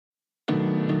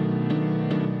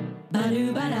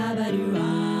Ba-do, ba-da, ba-do,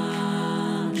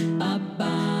 ah.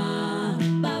 Ba-ba,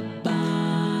 ba-ba.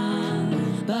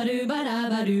 Ba-do, ba-da,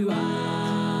 ba-do,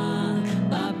 ah.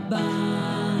 Ba-ba,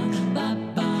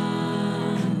 ba-ba.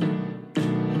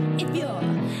 If you're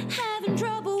having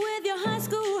trouble with your high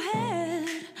school head,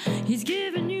 he's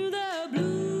giving you the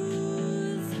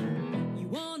blues. You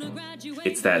wanna graduate.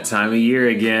 It's that time of year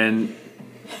again.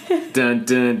 Dun,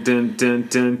 dun, dun, dun,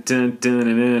 dun, dun, dun, dun,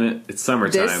 dun. It's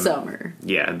summertime. This summer.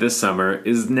 Yeah, this summer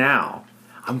is now.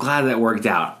 I'm glad that worked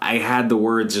out. I had the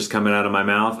words just coming out of my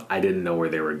mouth. I didn't know where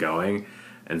they were going.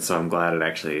 And so I'm glad it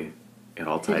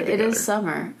all tied together. It is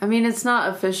summer. I mean, it's not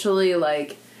officially,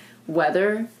 like,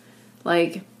 weather.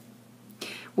 Like,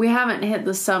 we haven't hit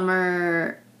the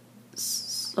summer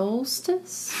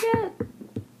solstice yet.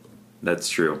 That's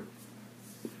true.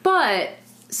 But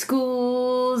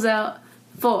school's out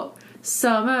for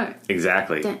summer.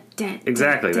 Exactly. Dun, dun,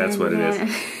 Exactly, dun, that's what dun. it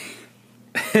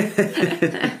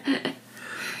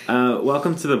is.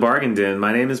 Welcome to the Bargain Den.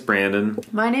 My name is Brandon.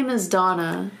 My name is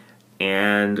Donna.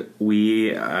 And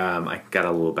I got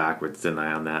a little backwards, didn't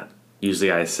I, on that?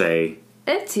 Usually I say...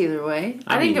 It's either way.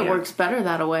 I think it works better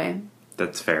that way.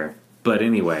 That's fair. But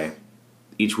anyway,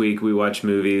 each week we watch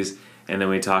movies, and then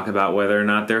we talk about whether or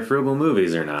not they're frugal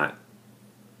movies or not.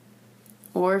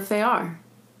 Or if they are.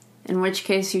 In which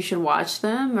case you should watch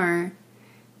them, or,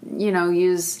 you know,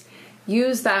 use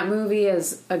that movie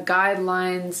as a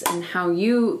guidelines and how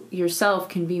you yourself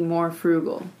can be more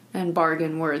frugal and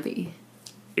bargain worthy.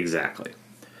 Exactly.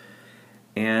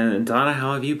 And Donna,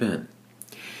 how have you been?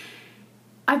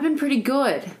 I've been pretty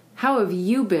good. How have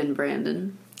you been,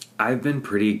 Brandon? I've been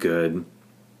pretty good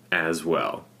as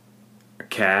well. Our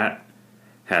cat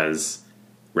has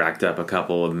racked up a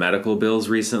couple of medical bills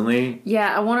recently.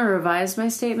 Yeah, I want to revise my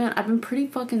statement. I've been pretty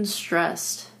fucking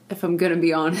stressed, if I'm gonna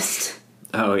be honest.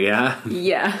 Oh, yeah?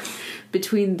 Yeah.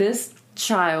 Between this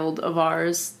child of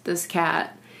ours, this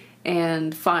cat,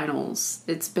 and finals,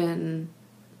 it's been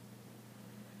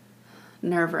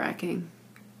nerve-wracking.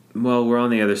 Well, we're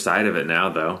on the other side of it now,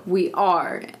 though. We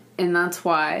are, and that's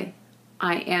why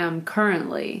I am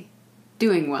currently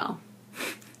doing well.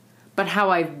 But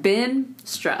how I've been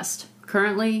stressed.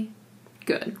 Currently,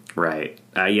 good. Right.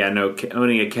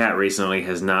 Owning a cat recently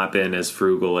has not been as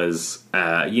frugal as,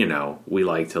 we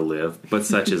like to live, but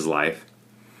such is life.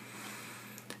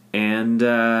 And,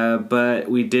 but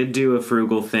we did do a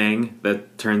frugal thing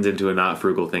that turns into a not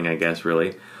frugal thing, I guess,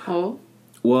 really. Oh?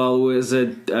 Well, it was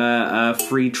a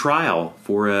free trial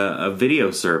for a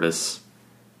video service.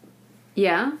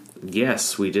 Yeah?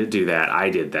 Yes, we did do that. I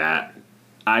did that.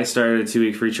 I started a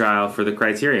 2-week free trial for the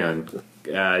Criterion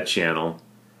channel.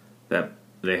 That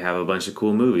they have a bunch of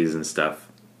cool movies and stuff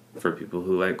for people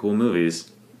who like cool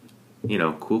movies. You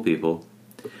know, cool people.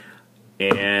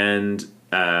 And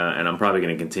I'm probably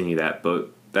going to continue that, but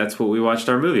that's what we watched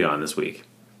our movie on this week.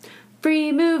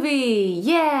 Free movie!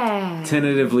 Yeah!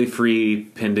 Tentatively free,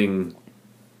 pending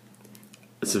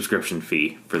a subscription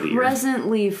fee for the year.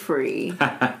 Presently free.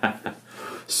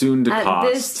 Soon to At cost.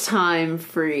 At this time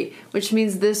free, which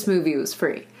means this movie was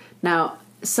free. Now,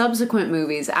 subsequent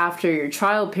movies after your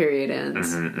trial period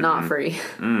ends, not free.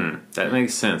 That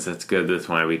makes sense. That's good. That's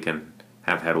why we can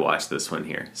have had watched this one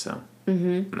here. So,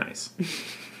 nice.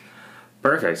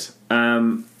 Perfect.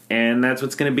 And that's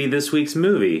what's going to be this week's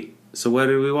movie. So what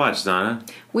did we watch, Donna?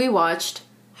 We watched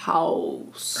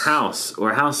House. House,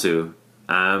 or Hausu,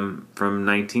 from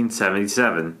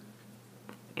 1977.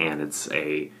 And it's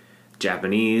a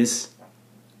Japanese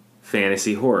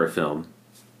fantasy horror film.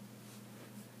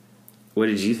 What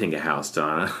did you think of House,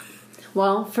 Donna?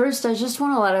 Well, first, I just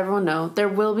want to let everyone know there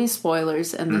will be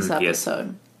spoilers in this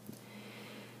episode. Yes.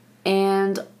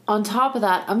 And on top of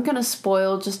that, I'm going to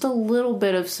spoil just a little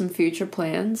bit of some future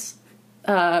plans.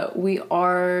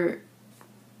 We're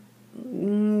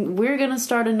going to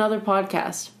start another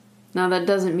podcast. Now, that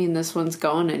doesn't mean this one's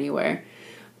going anywhere.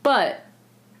 But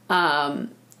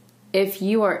if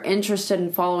you are interested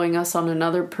in following us on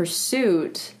another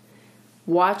pursuit,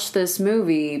 watch this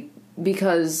movie,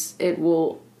 because it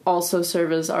will also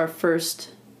serve as our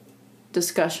first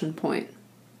discussion point.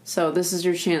 So this is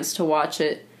your chance to watch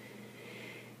it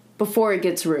before it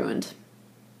gets ruined.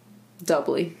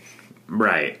 Doubly.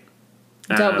 Right.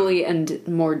 Doubly and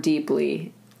more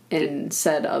deeply in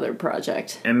said other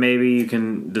project. And maybe you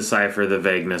can decipher the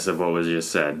vagueness of what was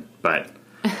just said, but...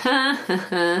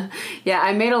 Yeah,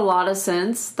 I made a lot of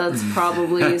sense. That's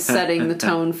probably setting the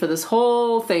tone for this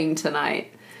whole thing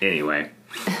tonight. Anyway.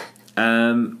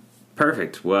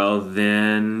 Perfect. Well,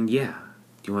 then, yeah.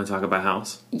 Do you want to talk about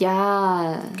House?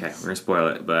 Yeah. Okay, we're going to spoil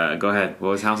it, but go ahead. What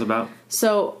was House about?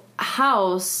 So,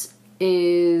 House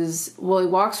is, well, he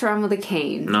walks around with a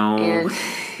cane. No. And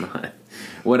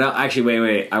What else? Actually,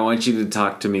 wait. I want you to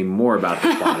talk to me more about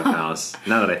the plot of House.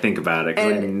 Now that I think about it, 'cause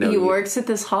I and know he works at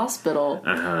this hospital.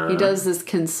 He does this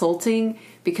consulting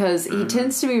because he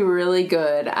tends to be really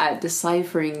good at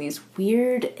deciphering these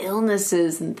weird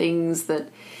illnesses and things that,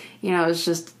 you know, it's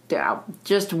just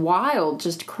wild,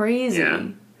 just crazy. Yeah.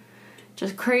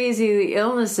 Just crazy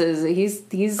illnesses. He's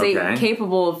Okay.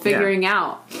 capable of figuring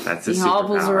out. That's he his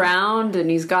hobbles superpower. around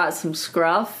and he's got some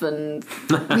scruff and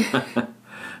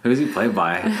Who's he played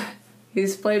by?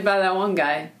 he's played by that one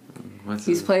guy. What's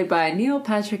He's his... played by Neil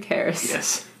Patrick Harris.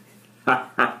 Yes. That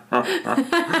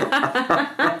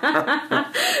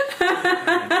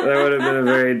would have been a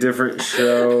very different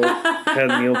show had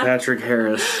Neil Patrick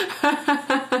Harris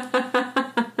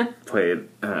played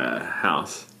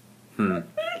House.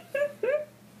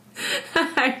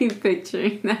 Are you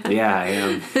picturing that? Yeah, I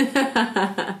am.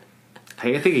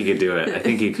 I think he could do it. I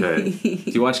think he could.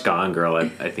 If you watch Gone Girl, I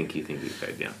think he could,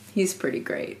 yeah. He's pretty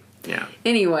great. Yeah.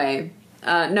 Anyway,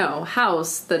 no,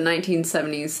 House, the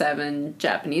 1977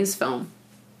 Japanese film,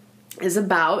 is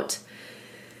about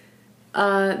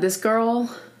this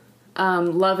girl,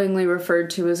 lovingly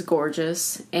referred to as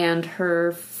Gorgeous, and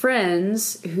her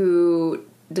friends who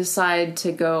decide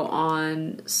to go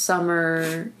on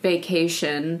summer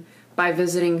vacation by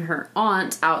visiting her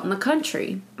aunt out in the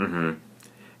country. Mm-hmm.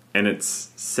 And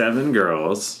it's 7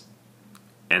 girls,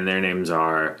 and their names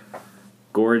are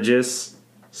Gorgeous,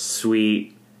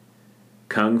 Sweet,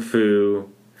 Kung Fu,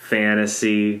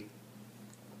 Fantasy,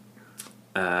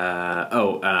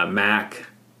 Mac.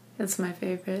 That's my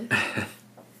favorite.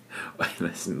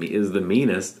 This is the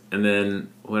meanest. And then,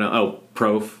 what else? Oh,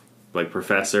 Prof, like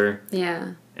Professor.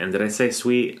 Yeah. And did I say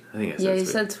Sweet? I think I said Yeah, you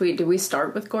Sweet. said Sweet. Did we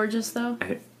start with Gorgeous, though?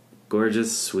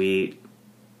 Gorgeous, Sweet.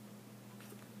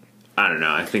 I don't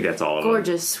know. I think that's all of them.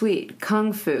 Gorgeous, Sweet,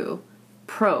 Kung Fu,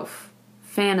 Prof,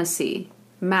 Fantasy,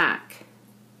 Mac.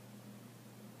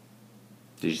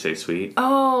 Did you say Sweet?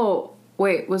 Oh,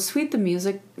 wait, was Sweet the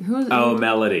music? Oh,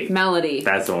 Melody. Melody.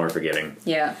 That's the one we're forgetting.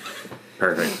 Yeah.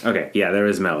 Perfect. Okay, yeah, there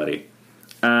is Melody.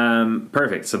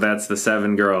 Perfect. So that's the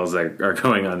 7 girls that are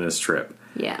going on this trip.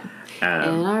 Yeah.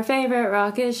 And our favorite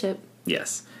rocket ship.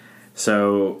 Yes.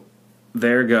 So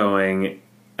they're going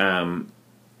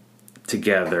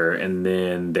together, and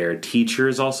then their teacher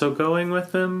is also going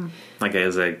with them, like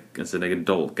as an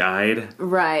adult guide.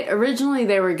 Right. Originally,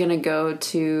 they were gonna go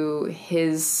to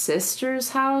his sister's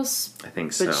house. I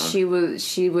think so. But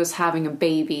she was having a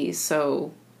baby,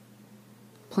 so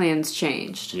plans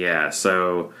changed. Yeah.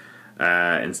 So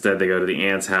instead, they go to the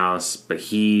aunt's house, but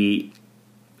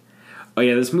Oh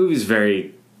yeah, this movie's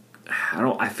very.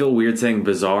 I feel weird saying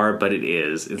bizarre, but it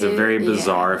is. It's a very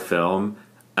bizarre film.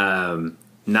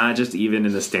 Not just even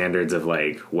in the standards of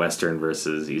like Western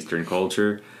versus Eastern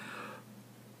culture,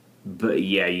 but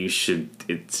yeah, you should.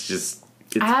 It's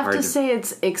I have hard to say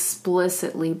it's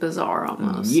explicitly bizarre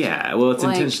almost. Yeah, well, it's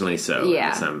Like, intentionally so. Yeah,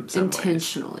 in some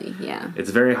intentionally. ways. Yeah. It's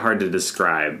very hard to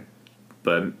describe,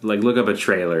 but like look up a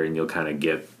trailer and you'll kind of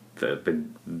get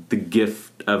the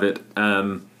gift of it.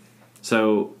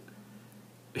 So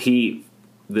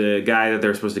the guy that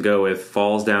they're supposed to go with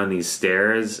falls down these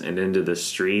stairs and into the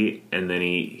street, and then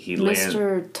he lands.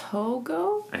 Mr.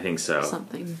 Togo? I think so.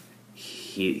 Something.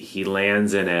 He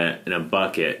lands in a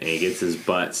bucket, and he gets his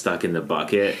butt stuck in the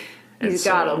bucket. He's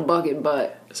got a bucket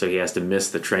butt. So he has to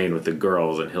miss the train with the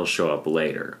girls, and he'll show up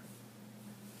later.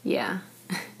 Yeah.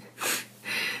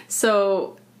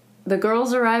 So the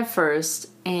girls arrive first,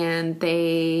 and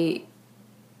they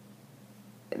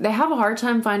have a hard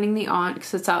time finding the aunt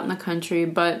because it's out in the country,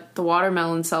 but the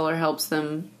watermelon seller helps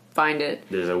them find it.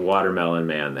 There's a watermelon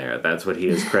man there. That's what he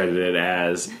is credited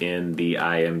as in the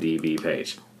IMDb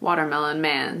page. Watermelon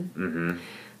man. Mm-hmm.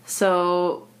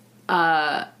 So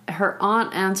her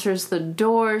aunt answers the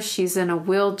door. She's in a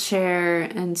wheelchair,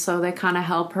 and so they kind of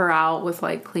help her out with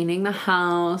like cleaning the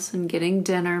house and getting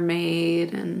dinner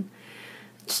made and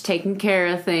just taking care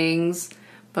of things.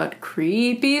 But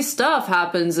creepy stuff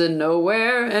happens in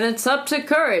nowhere, and it's up to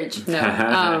courage.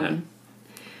 No,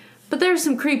 but there's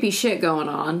some creepy shit going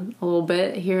on a little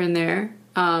bit here and there.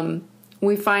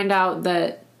 We find out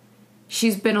that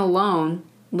she's been alone,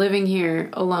 living here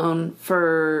alone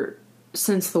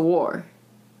since the war.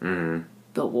 Mm-hmm.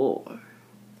 The war.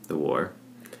 The war.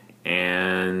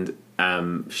 And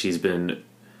she's been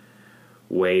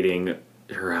waiting.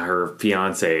 Her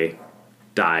fiance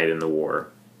died in the war.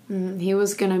 He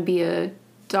was going to be a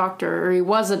doctor, or he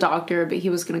was a doctor, but he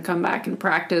was going to come back and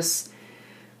practice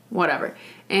whatever.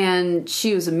 And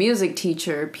she was a music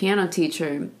teacher, piano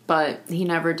teacher, but he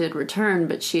never did return,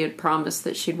 but she had promised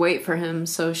that she'd wait for him,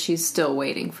 so she's still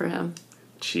waiting for him.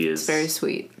 She is it's very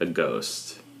sweet. A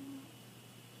ghost.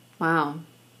 Wow.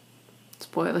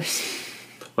 Spoilers.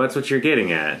 Well, that's what you're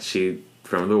getting at. She,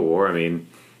 from the war, I mean,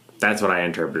 that's what I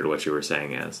interpreted what you were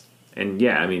saying as. And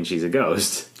yeah, I mean, she's a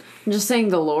ghost. I'm just saying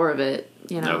the lore of it,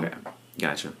 you know. Okay,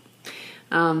 gotcha.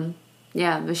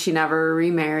 Yeah, but she never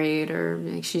remarried, or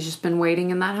like, she's just been waiting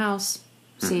in that house,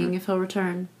 seeing if he'll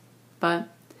return. But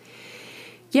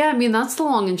yeah, I mean, that's the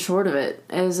long and short of it.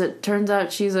 As it turns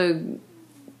out, she's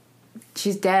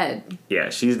dead. Yeah,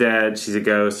 she's dead. She's a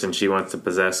ghost, and she wants to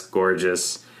possess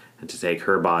Gorgeous and to take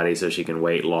her body so she can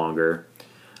wait longer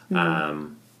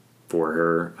for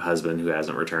her husband who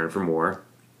hasn't returned from war.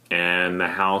 And the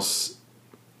house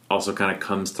also kind of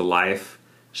comes to life.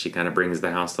 She kind of brings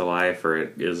the house to life, or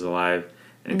it is alive,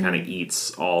 and kind of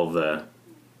eats all the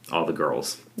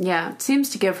girls. Yeah, it seems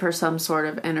to give her some sort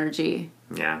of energy.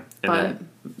 Yeah, and then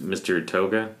Mr.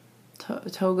 Togo,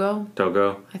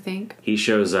 I think. He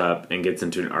shows up and gets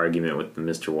into an argument with the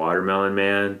Mr. Watermelon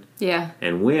Man. Yeah.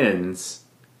 And wins.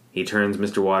 He turns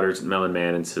Mr. Watermelon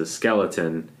Man into a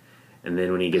skeleton, and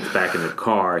then when he gets back in the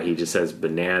car, he just says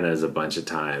bananas a bunch of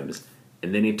times.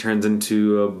 And then he turns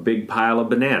into a big pile of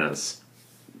bananas.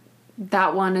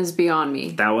 That one is beyond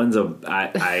me. That one's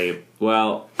I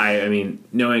mean,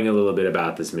 knowing a little bit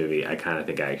about this movie, I kind of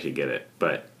think I actually get it.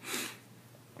 But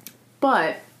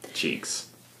cheeks.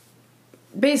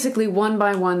 Basically, one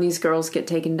by one, these girls get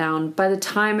taken down. By the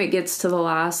time it gets to the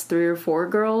last 3 or 4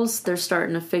 girls, they're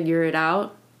starting to figure it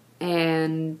out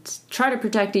and try to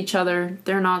protect each other.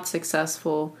 They're not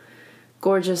successful.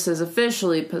 Gorgeous is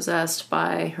officially possessed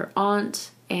by her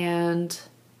aunt, and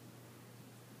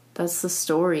that's the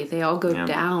story. They all go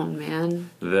down, man.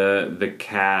 The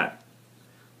cat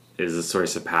is a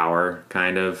source of power,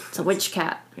 kind of. It's a witch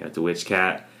cat. Yeah, it's a witch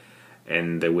cat.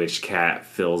 And the witch cat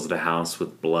fills the house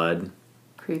with blood.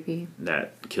 Creepy.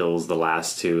 That kills the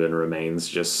last 2 and remains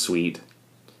just Sweet.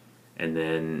 And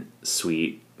then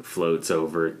Sweet floats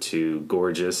over to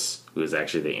Gorgeous, who is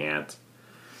actually the aunt,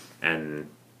 and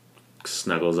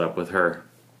snuggles up with her.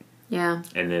 Yeah.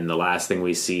 And then the last thing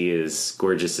we see is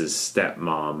Gorgeous's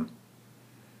stepmom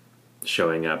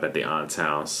showing up at the aunt's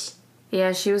house.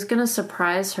 Yeah, she was gonna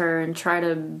surprise her and try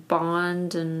to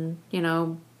bond and, you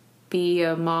know, be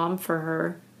a mom for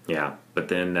her. Yeah, but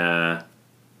then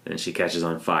she catches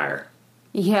on fire.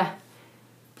 Yeah.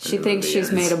 She thinks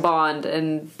she's made a bond,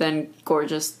 and then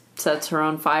Gorgeous sets her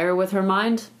on fire with her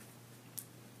mind.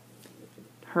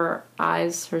 Her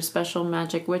eyes, her special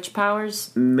magic witch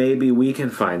powers. Maybe we can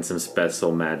find some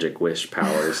special magic wish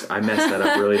powers. I messed that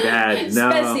up really bad. No.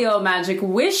 Special magic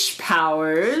wish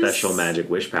powers. Special magic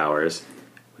wish powers.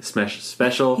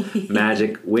 Special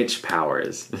magic witch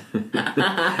powers.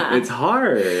 It's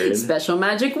hard. Special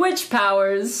magic witch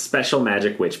powers. Special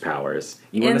magic witch powers.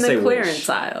 You in want to say the clearance wish.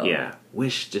 aisle. Yeah.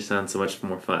 Wish just sounds so much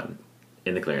more fun.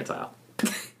 In the clearance aisle.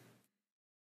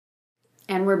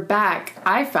 And we're back.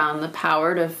 I found the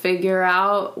power to figure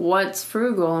out what's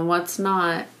frugal and what's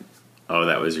not. Oh,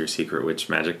 that was your secret witch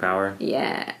magic power?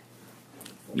 Yeah.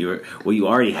 You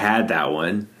already had that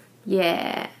one.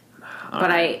 Yeah. But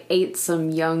I ate some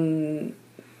young,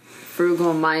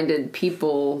 frugal-minded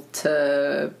people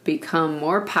to become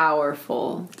more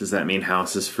powerful. Does that mean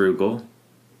house is frugal?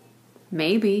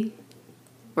 Maybe.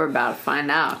 We're about to find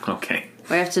out. Okay.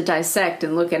 We have to dissect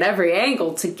and look at every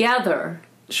angle together.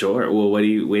 Sure. Well, what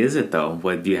is it, though?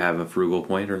 What, do you have a frugal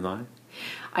point or not?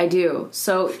 I do.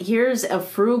 So here's a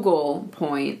frugal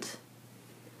point.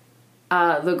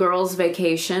 The girl's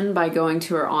vacation by going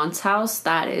to her aunt's house,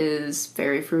 that is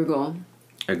very frugal.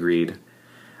 Agreed.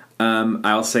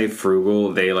 I'll say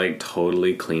frugal. They, like,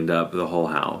 totally cleaned up the whole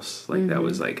house. Like, that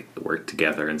was, like, worked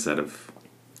together instead of,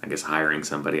 I guess, hiring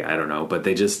somebody. I don't know. But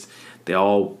they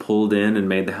all pulled in and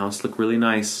made the house look really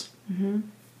nice. Mm-hmm.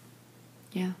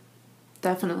 Yeah.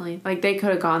 Definitely. Like, they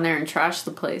could have gone there and trashed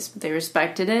the place, but they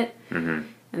respected it. Mm-hmm.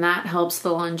 And that helps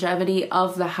the longevity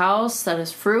of the house. That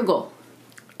is frugal.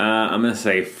 I'm going to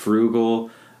say frugal,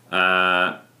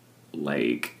 the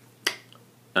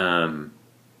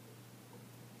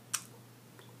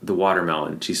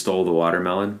watermelon. She stole the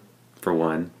watermelon, for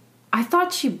one. I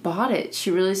thought she bought it.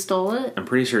 She really stole it? I'm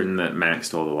pretty certain that Max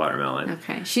stole the watermelon.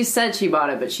 Okay. She said she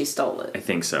bought it, but she stole it. I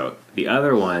think so. The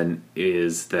other one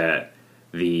is that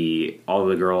all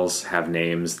the girls have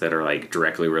names that are, like,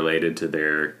 directly related to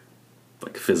their,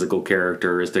 like, physical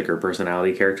characteristic or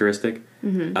personality characteristic.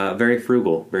 Mm-hmm. Very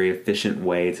frugal, very efficient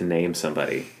way to name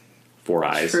somebody. 4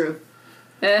 eyes. True.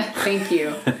 Thank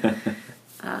you.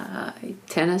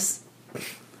 Tennis.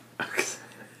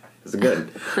 It's good.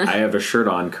 I have a shirt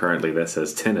on currently that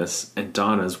says tennis, and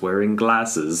Donna's wearing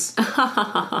glasses.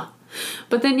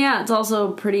 But then, yeah, it's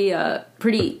also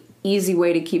pretty easy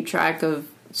way to keep track of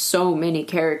so many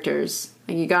characters.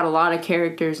 Like, you got a lot of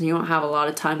characters and you don't have a lot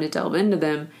of time to delve into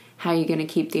them. How are you going to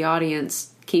keep the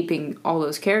audience keeping all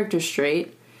those characters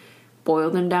straight? Boil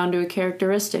them down to a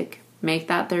characteristic. Make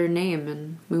that their name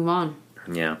and move on.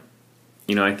 Yeah.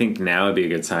 You know, I think now would be a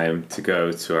good time to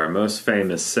go to our most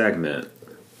famous segment.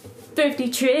 50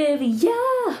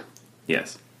 Trivia!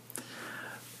 Yes.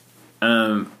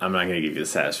 I'm not going to give you the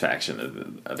satisfaction of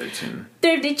the other tune.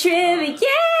 50 Trivia! Yeah!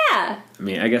 I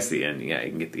mean, I guess the end. Yeah, you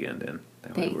can get the end in.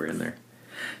 That way Thanks. we're in there.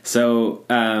 So,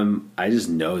 I just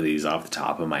know these off the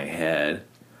top of my head.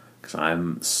 Because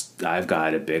I've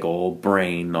got a big old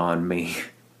brain on me.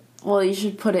 Well, you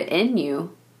should put it in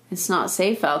you. It's not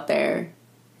safe out there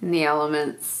in the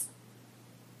elements.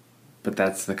 But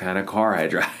that's the kind of car I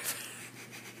drive.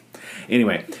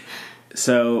 Anyway,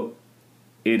 so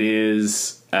it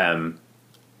is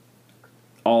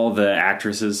all the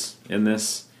actresses in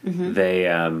this. Mm-hmm. They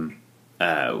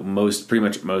most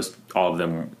all of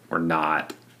them were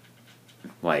not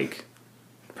like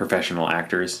professional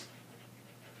actors.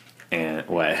 And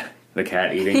what? The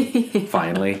cat eating?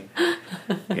 Finally.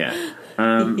 Yeah.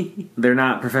 They're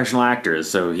not professional actors,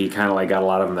 so he kind of like got a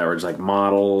lot of them that were just like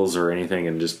models or anything,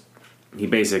 and just he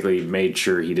basically made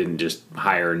sure he didn't just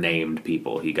hire named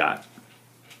people. He got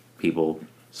people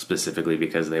specifically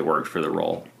because they worked for the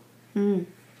role. So I'm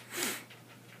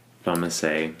going to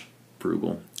say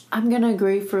frugal. I'm going to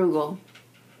agree frugal.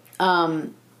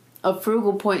 A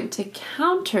frugal point to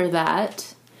counter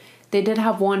that, they did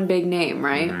have one big name,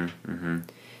 right? Mm-hmm, mm-hmm.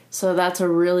 So that's a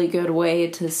really good way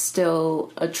to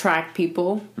still attract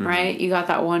people, mm-hmm. right? You got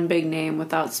that one big name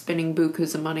without spending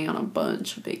bukus of money on a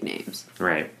bunch of big names.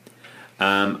 Right.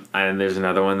 And there's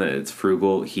another one that it's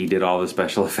frugal. He did all the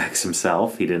special effects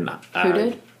himself. He didn't. Who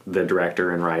did? The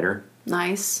director and writer.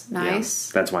 Nice. Yeah,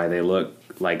 that's why they look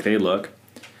like they look.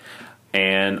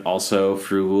 And also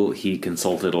frugal, he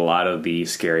consulted a lot of the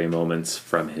scary moments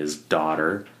from his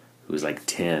daughter, who was like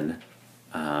 10.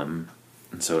 And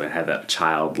so it had that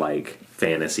childlike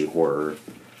fantasy horror.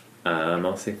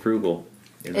 I'll say frugal.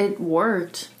 It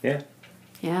worked. Yeah.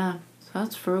 Yeah. So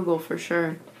that's frugal for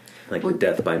sure. Like the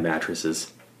death by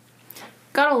mattresses.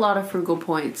 Got a lot of frugal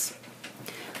points.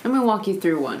 Let me walk you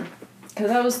through one.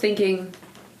 Because I was thinking,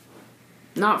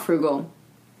 not frugal.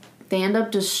 They end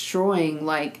up destroying,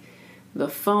 like, the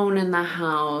phone in the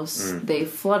house. They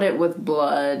flood it with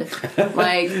blood.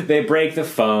 Like they break the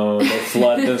phone. They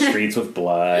flood the streets with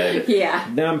blood. Yeah.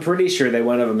 Then I'm pretty sure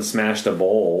one of them smashed a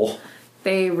bowl.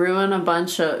 They ruin a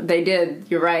bunch of... They did.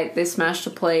 You're right. They smashed a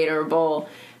plate or a bowl.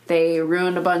 They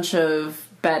ruined a bunch of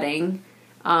bedding.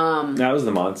 That was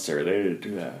the monster. They didn't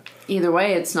do that. Either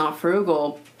way, it's not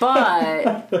frugal.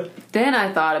 But then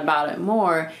I thought about it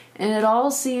more, and it all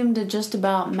seemed to just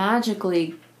about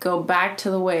magically go back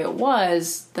to the way it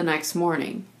was the next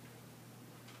morning.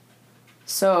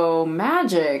 So,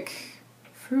 magic,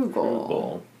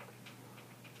 frugal.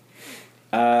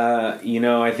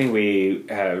 I think we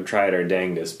have tried our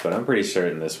dangest, but I'm pretty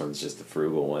certain this one's just the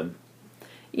frugal one.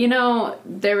 You know,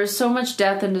 there was so much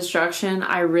death and destruction,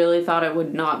 I really thought it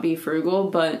would not be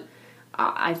frugal, but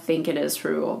I think it is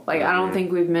frugal. Like, I don't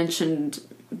think we've mentioned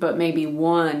but maybe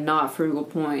one not frugal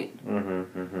point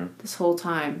this whole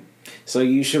time. So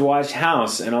you should watch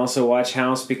House, and also watch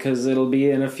House because it'll be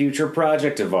in a future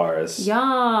project of ours.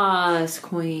 Yes,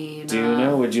 Queen. Do you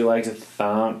know, would you like to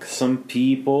thank some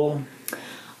people?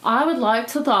 I would like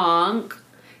to thank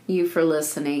you for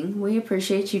listening. We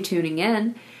appreciate you tuning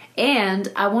in.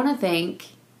 And I want to thank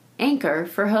Anchor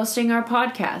for hosting our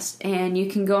podcast. And you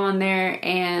can go on there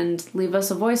and leave us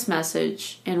a voice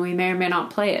message, and we may or may not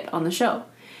play it on the show.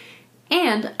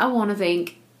 And I want to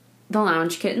thank the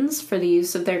Lounge Kittens for the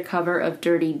use of their cover of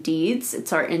Dirty Deeds.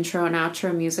 It's our intro and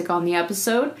outro music on the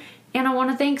episode. And I want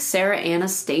to thank Sarah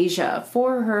Anastasia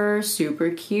for her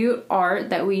super cute art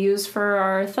that we use for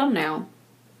our thumbnail.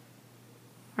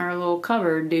 Our little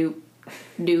cover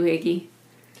doohickey.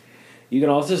 You can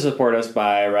also support us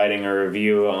by writing a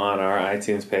review on our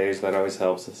iTunes page. That always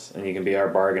helps us. And you can be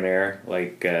our bargainaire,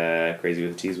 like Crazy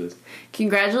with the Cheese Whiz.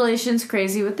 Congratulations,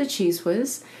 Crazy with the Cheese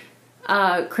Whiz.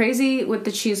 Crazy with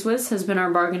the Cheese Whiz has been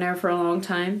our bargainaire for a long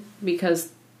time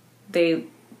because they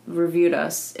reviewed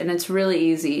us. And it's really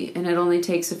easy, and it only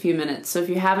takes a few minutes. So if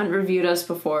you haven't reviewed us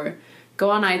before, go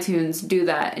on iTunes, do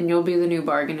that, and you'll be the new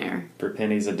bargainaire. For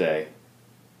pennies a day.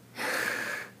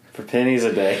 For pennies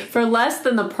a day. For less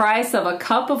than the price of a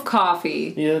cup of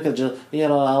coffee. You could just, I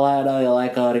know you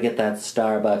like to get that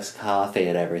Starbucks coffee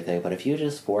and everything, but if you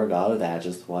just forego that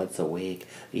just once a week,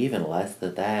 even less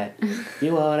than that,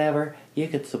 you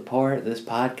could support this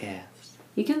podcast.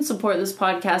 You can support this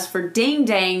podcast for ding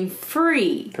dang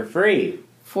free. For free.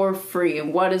 For free.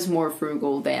 And what is more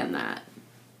frugal than that?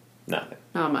 Nothing.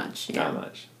 Not much. Yeah. Not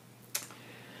much.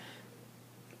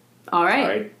 All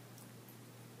right.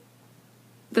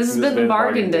 This has been the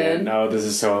Bargain Bin. No, this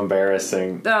is so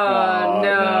embarrassing. Oh,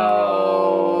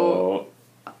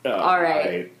 no. All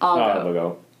right. I'll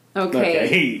go.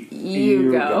 Okay.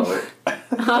 You go.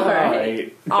 All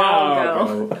right.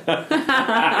 I'll go.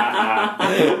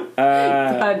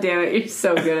 God damn it, you're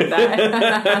so good at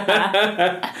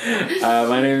that.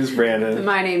 My name is Brandon.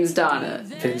 My name's Donna.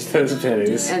 Pinch those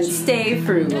pennies. And stay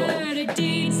frugal. Dirty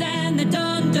deeds and the